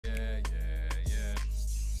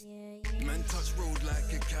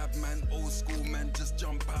like a cabman, old school man, just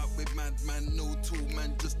jump out with madman. No tool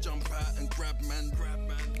man, just jump out and grab man.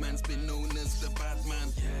 Man's been known as the bad man.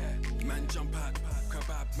 Yeah, man jump out,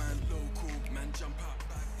 crab man, local man jump out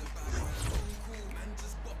back the back man. Cool man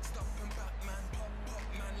just boxed up and Batman, pop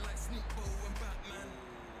man like Sneak Bo and Batman.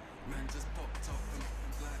 Man just popped up and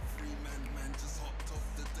like free man, man just hopped off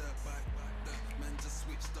the dirt bike. Man just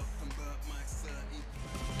switched up and burnt my 30.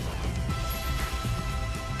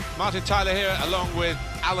 Martin Tyler here, along with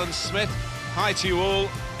Alan Smith. Hi to you all.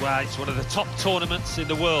 Well, it's one of the top tournaments in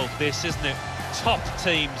the world, this, isn't it? Top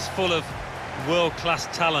teams full of world-class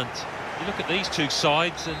talent. You look at these two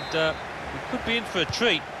sides and we could be in for a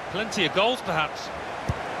treat. Plenty of goals, perhaps.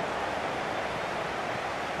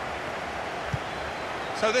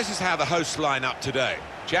 So this is how the hosts line up today.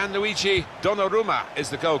 Gianluigi Donnarumma is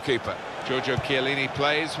the goalkeeper. Giorgio Chiellini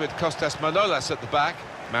plays with Kostas Manolas at the back.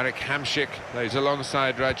 Marek Hamšík plays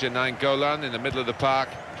alongside Radja Nainggolan in the middle of the park.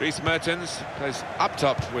 Dries Mertens plays up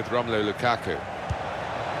top with Romelu Lukaku.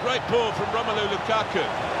 Great ball from Romelu Lukaku.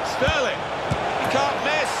 Sterling, he can't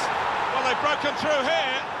miss. Well, they've broken through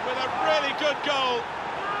here with a really good goal.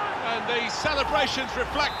 And the celebrations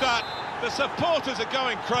reflect that. The supporters are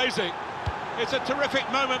going crazy. It's a terrific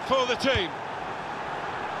moment for the team.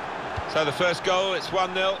 So the first goal, it's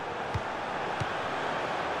 1-0.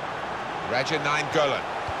 Radja Nainggolan.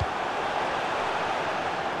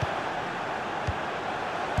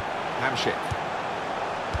 Hamšík.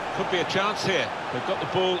 Could be a chance here. They've got the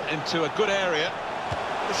ball into a good area.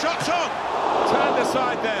 The shot's on! Turned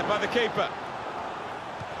aside there by the keeper.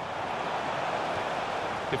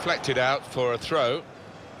 Deflected out for a throw.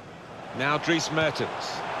 Now Dries Mertens.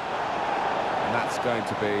 And that's going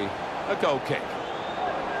to be a goal kick.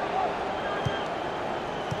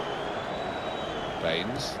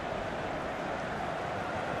 Baines.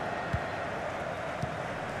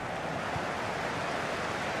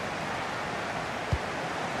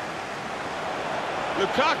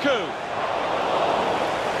 Lukaku.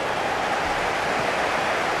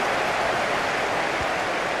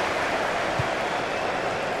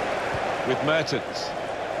 With Mertens.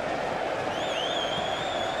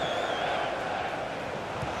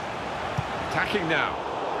 Attacking now.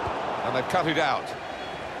 And they've cut it out.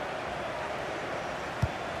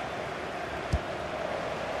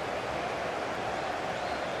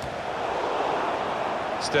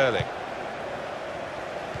 Sterling.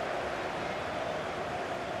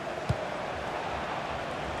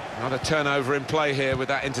 Not a turnover in play here with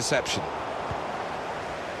that interception.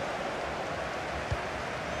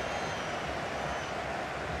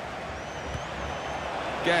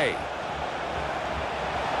 Gay.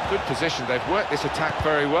 Good position. They've worked this attack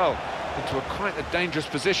very well into quite a dangerous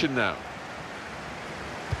position now.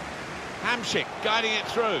 Hamšík guiding it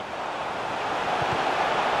through.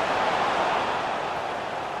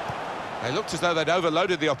 They looked as though they'd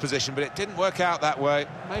overloaded the opposition, but it didn't work out that way.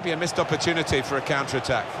 Maybe a missed opportunity for a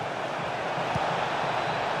counter-attack.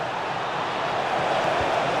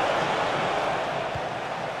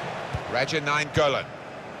 Radja Nainggolan.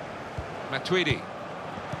 Matuidi.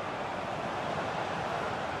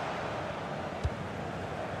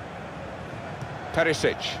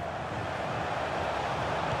 Perisic.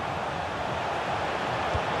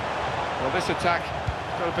 Well, this attack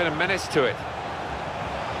got a bit of menace to it.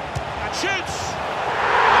 And shoots!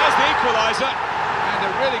 There's the equaliser. And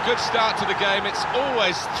a really good start to the game. It's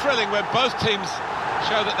always thrilling when both teams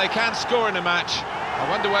show that they can score in a match. I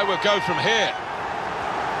wonder where we'll go from here.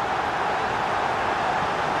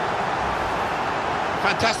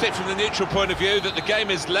 Fantastic from the neutral point of view that the game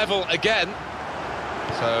is level again.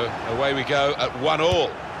 So away we go at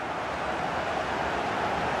 1-1.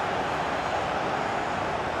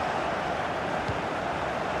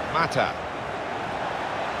 Mata.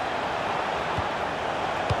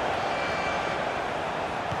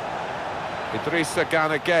 Idrissa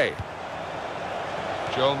Gana Gueye.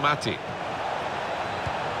 Joel Matip.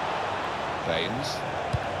 Baines.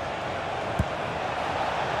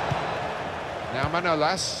 Now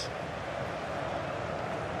Manolas.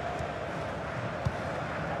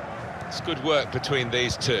 It's good work between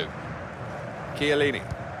these two. Chiellini.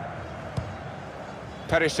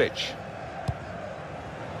 Perisic.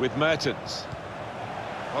 With Mertens.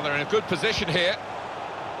 Well, they're in a good position here.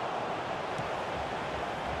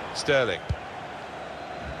 Sterling.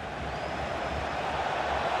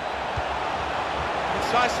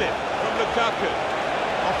 Decisive from Lukaku.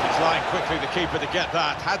 Off his line quickly, the keeper to get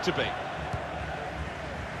that. Had to be.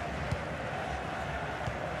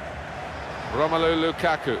 Romelu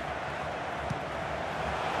Lukaku.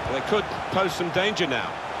 Well, they could pose some danger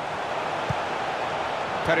now.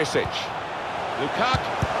 Perisic.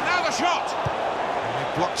 Lukaku. Now the shot!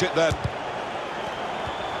 blocked it then.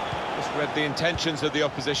 Just read the intentions of the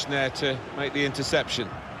opposition there to make the interception.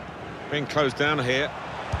 Being closed down here.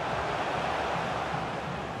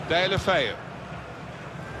 De La Feu.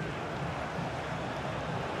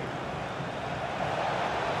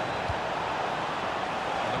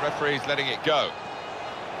 And the referee's letting it go.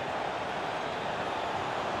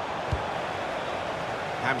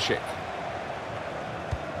 Hamshik.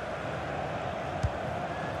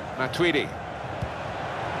 Matuidi.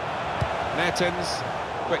 Mertens,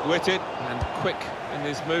 quick-witted and quick in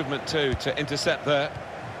his movement too to intercept there.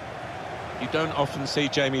 You don't often see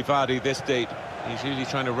Jamie Vardy this deep. He's usually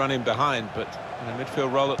trying to run in behind, but in a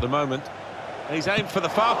midfield role at the moment. And he's aimed for the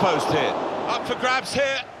far post here. Up for grabs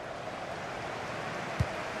here.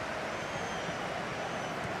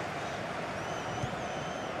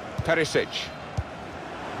 Perisic.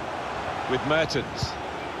 With Mertens.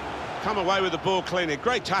 Come away with the ball cleanly.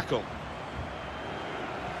 Great tackle.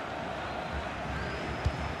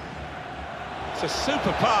 It's a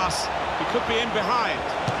super pass. He could be in behind.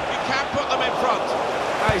 He can't put them in front.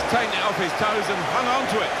 Oh, he's taken it off his toes and hung on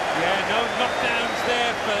to it. Yeah, no knockdowns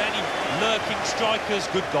there for any lurking strikers.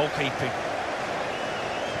 Good goalkeeping.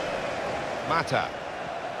 Mata.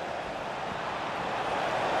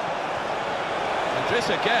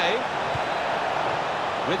 Idrissa Gueye.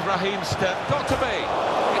 With Raheem Sterling. Got to be.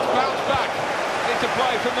 It's bounced back into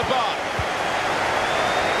play from the bar.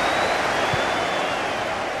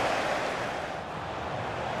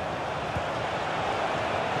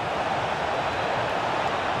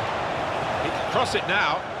 He can cross it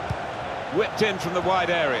now. Whipped in from the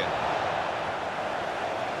wide area.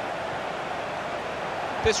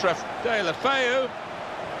 This ref, De La Feu.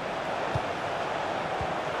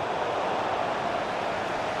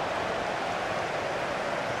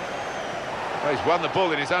 Well, he's won the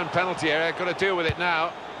ball in his own penalty area. Got to deal with it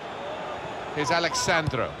now. Here's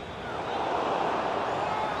Alexandro.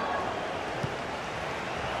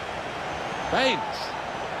 Baines.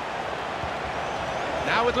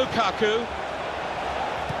 Now with Lukaku.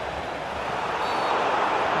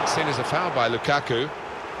 It's seen as a foul by Lukaku.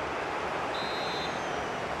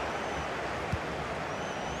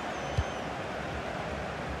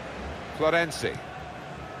 Florenzi.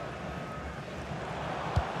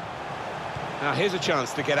 Now here's a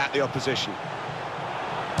chance to get at the opposition.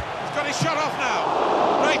 He's got his shot off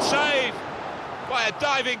now. Great save by a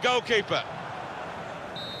diving goalkeeper.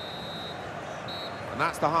 And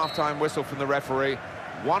that's the half-time whistle from the referee.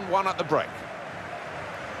 1-1 at the break.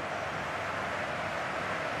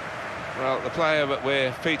 Well, the player that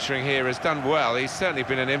we're featuring here has done well. He's certainly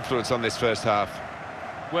been an influence on this first half.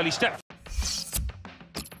 Well, he stepped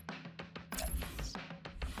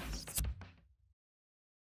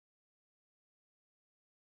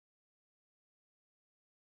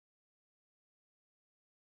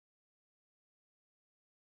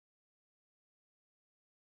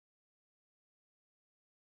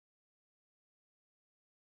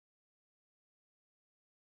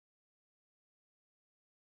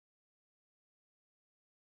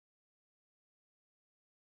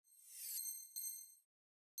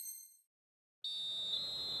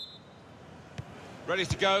ready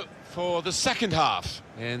to go for the second half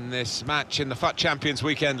in this match in the FUT Champions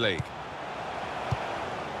Weekend League.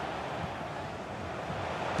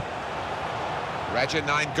 Raja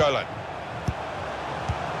Nainggolan.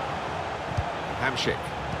 Hamshik.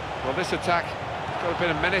 Well, this attack has got a bit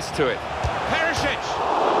of menace to it. Perisic!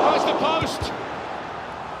 Goes the post!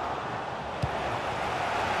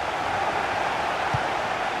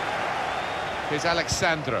 Here's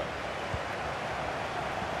Alexandro.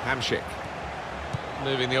 Hamshik.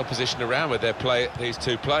 Moving the opposition around with their play, these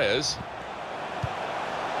two players.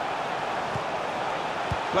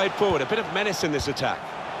 Played forward, a bit of menace in this attack.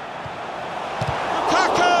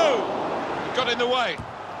 Lukaku! He got in the way.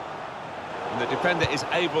 And the defender is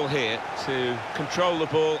able here to control the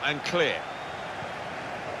ball and clear.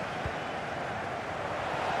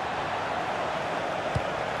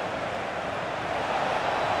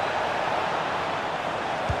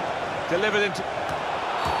 Delivered into...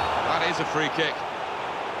 That is a free kick.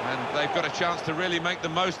 And they've got a chance to really make the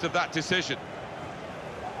most of that decision.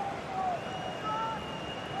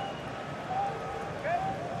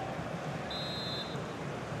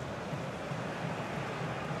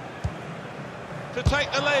 To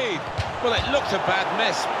take the lead. Well, it looked a bad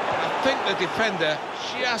miss. I think the defender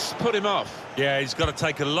just put him off. Yeah, he's got to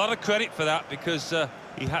take a lot of credit for that because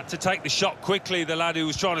he had to take the shot quickly, the lad who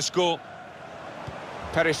was trying to score.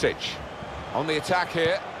 Perisic on the attack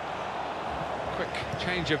here. Quick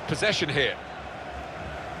change of possession here.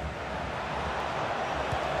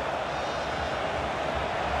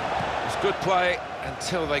 It's good play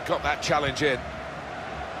until they got that challenge in.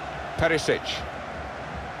 Perisic.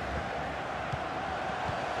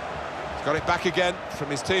 He's got it back again from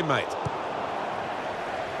his teammate.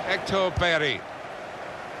 Hector Bellerin.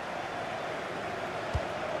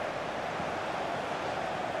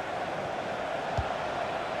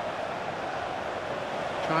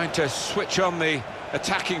 Trying to switch on the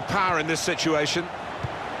attacking power in this situation.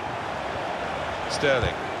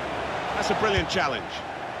 Sterling. That's a brilliant challenge.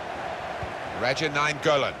 Raja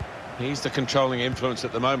Nainggolan. He's the controlling influence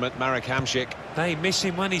at the moment, Marek Hamšík. They miss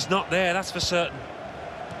him when he's not there, that's for certain.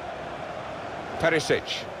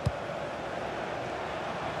 Perisic.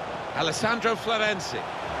 Alessandro Florenzi.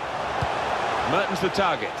 Mertens the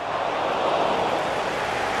target.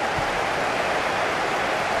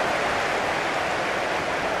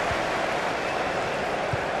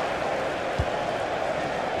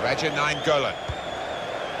 Raja Nainggolan.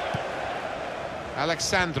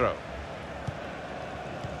 Alexandro.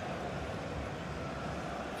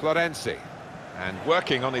 Florenzi. And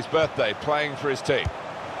working on his birthday, playing for his team.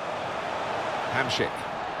 Hamšík.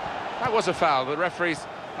 That was a foul. The referee's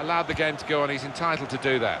allowed the game to go on. He's entitled to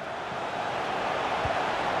do that.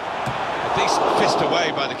 A decent fist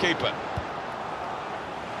away by the keeper.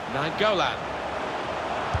 Nainggolan.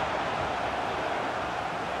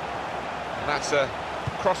 And that's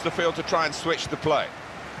across the field to try and switch the play.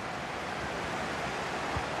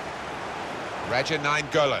 Raja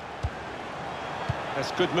Nainggolan.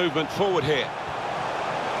 That's good movement forward here.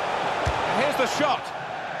 And here's the shot.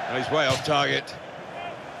 Oh, he's way off target.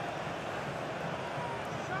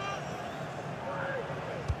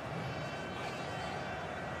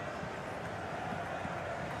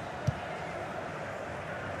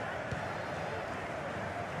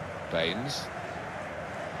 Baines.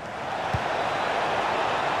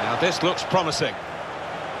 Now this looks promising.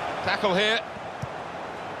 Tackle here.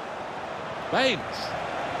 Baines.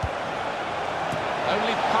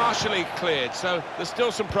 Only partially cleared, so there's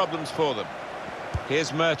still some problems for them.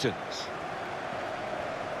 Here's Mertens.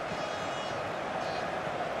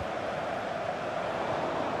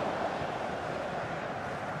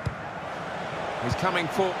 He's coming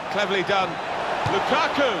for, cleverly done.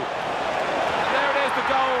 Lukaku! There it is, the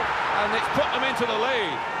goal, and it's put them into the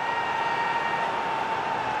lead.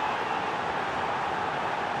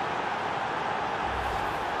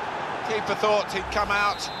 Keeper thought he'd come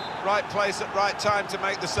out, right place at right time to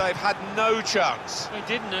make the save, had no chance. He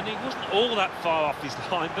didn't, and he wasn't all that far off his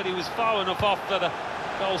line, but he was far enough off for the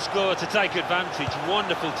goal scorer to take advantage.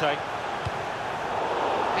 Wonderful take.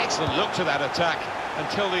 Excellent look to that attack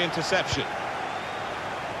until the interception.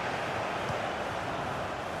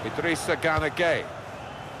 Idrissa Gana Gueye.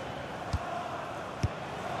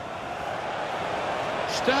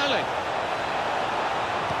 Sterling.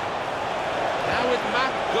 Now with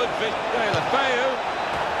Matt Goodwin.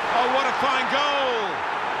 Oh, what a fine goal!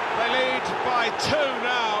 They lead by 2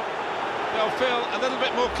 now. They'll feel a little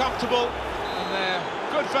bit more comfortable, and they're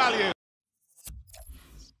good value.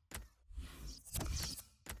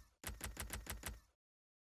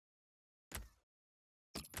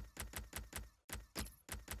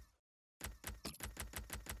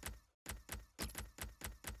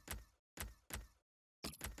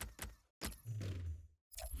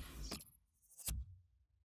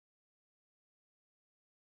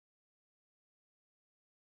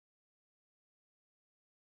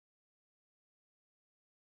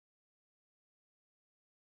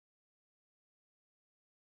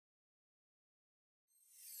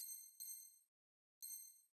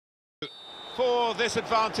 For this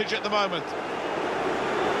advantage at the moment.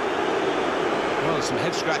 Well, there's some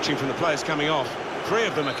head scratching from the players coming off. 3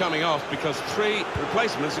 of them are coming off because 3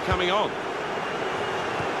 replacements are coming on.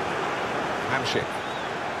 Hamšík.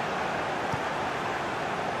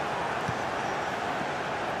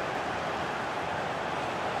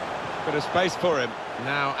 Bit of space for him.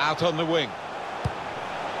 Now out on the wing.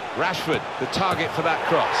 Rashford, the target for that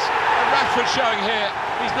cross. And Rashford showing here,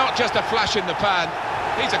 he's not just a flash in the pan.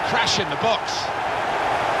 He's a crash in the box.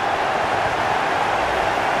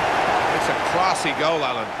 It's a classy goal,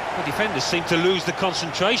 Alan. The defenders seem to lose the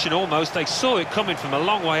concentration almost. They saw it coming from a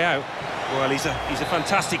long way out. Well, he's a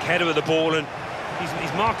fantastic header of the ball, and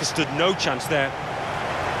his marker stood no chance there.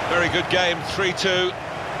 Very good game, 3-2.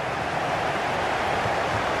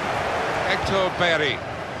 Hector Bellerin.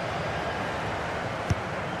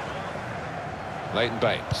 Leighton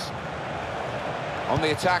Baines. On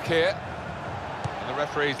the attack here. And the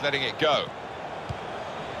referee's letting it go.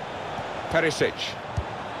 Perisic.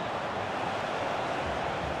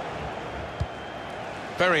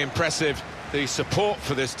 Very impressive, the support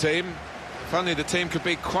for this team. If only the team could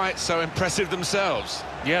be quite so impressive themselves.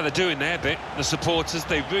 Yeah, they're doing their bit, the supporters,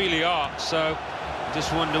 they really are. So, I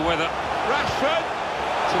just wonder whether... Rashford!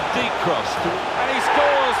 It's a deep cross, and he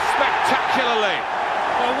scores spectacularly.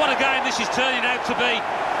 Well, what a game this is turning out to be.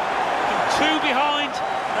 From 2 behind,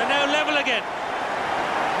 they're now level again.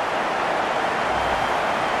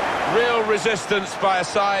 Real resistance by a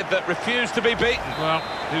side that refused to be beaten. Well,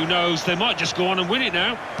 who knows, they might just go on and win it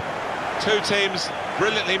now. Two teams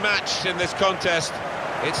brilliantly matched in this contest.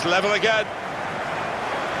 It's level again.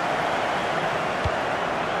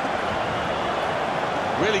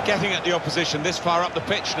 Really getting at the opposition this far up the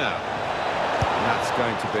pitch now. And that's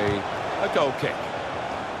going to be a goal kick.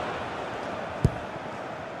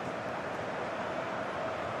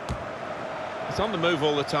 He's on the move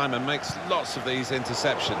all the time and makes lots of these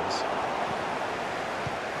interceptions.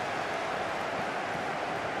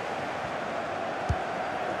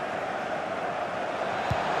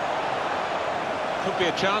 Could be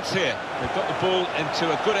a chance here. They've got the ball into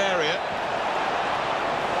a good area.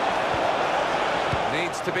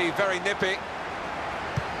 Needs to be very nippy.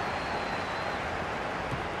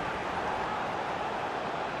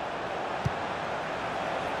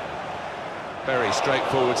 Very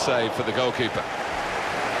straightforward save for the goalkeeper.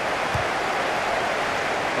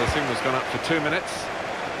 The signal's gone up for 2 minutes.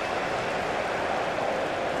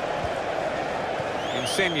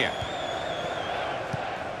 Insigne.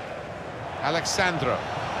 Alexandro.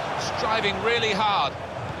 Striving really hard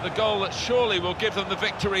for the goal that surely will give them the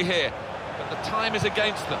victory here. But the time is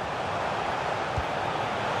against them.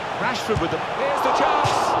 Rashford with them. Here's the chance.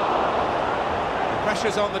 The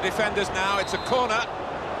pressure's on the defenders now. It's a corner.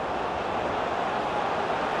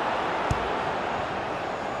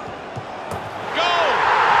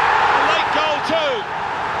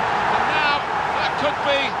 And now that could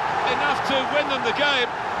be enough to win them the game.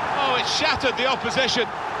 Oh, it shattered the opposition.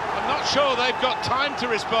 I'm not sure they've got time to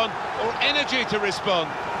respond or energy to respond.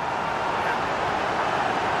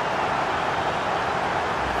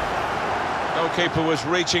 Goalkeeper was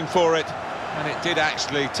reaching for it, and it did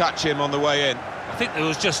actually touch him on the way in. I think there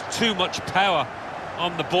was just too much power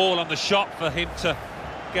on the ball, on the shot, for him to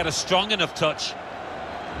get a strong enough touch.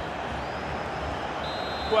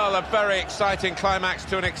 Well, a very exciting climax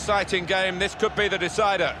to an exciting game. This could be the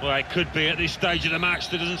decider. Well, it could be at this stage of the match.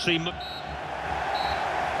 There doesn't seem... Well,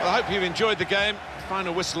 I hope you've enjoyed the game. The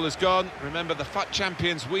final whistle has gone. Remember the FUT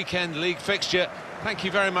Champions Weekend League fixture. Thank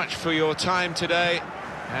you very much for your time today,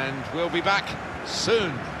 and we'll be back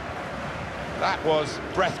soon. That was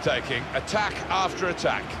breathtaking. Attack after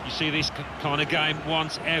attack. You see this kind of game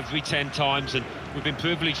once every 10 times, and we've been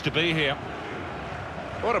privileged to be here.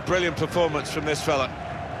 What a brilliant performance from this fella.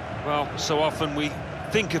 Well, so often we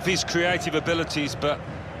think of his creative abilities, but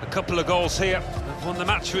a couple of goals here have won the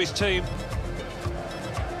match for his team.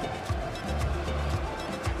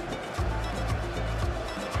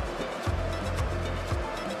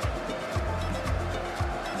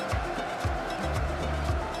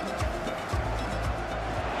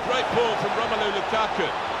 Great ball from Romelu Lukaku.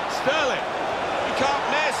 Sterling, he can't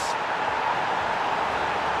miss.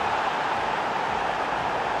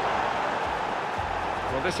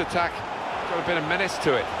 Well, this attack got a bit of menace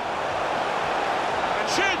to it. And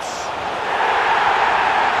shoots!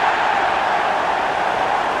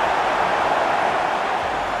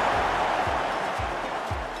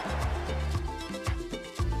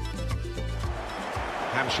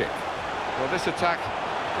 Hamsik. Well, this attack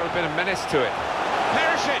got a bit of menace to it.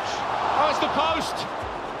 Perisic! Oh, it's the post!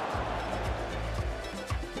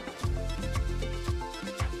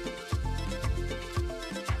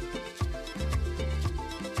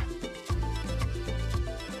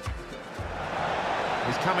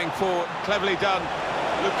 He's coming forward, cleverly done.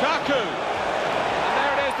 Lukaku! And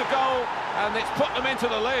there it is, the goal, and it's put them into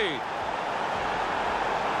the lead.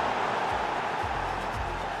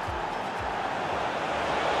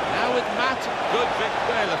 Now with Matt, good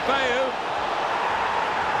Victor Lafeu.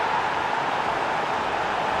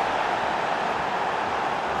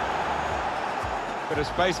 Bit of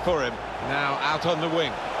space for him, now out on the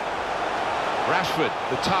wing. Rashford,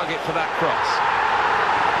 the target for that cross.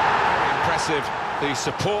 Impressive. The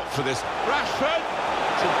support for this. Rashford!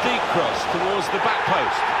 It's a deep cross towards the back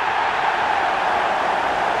post.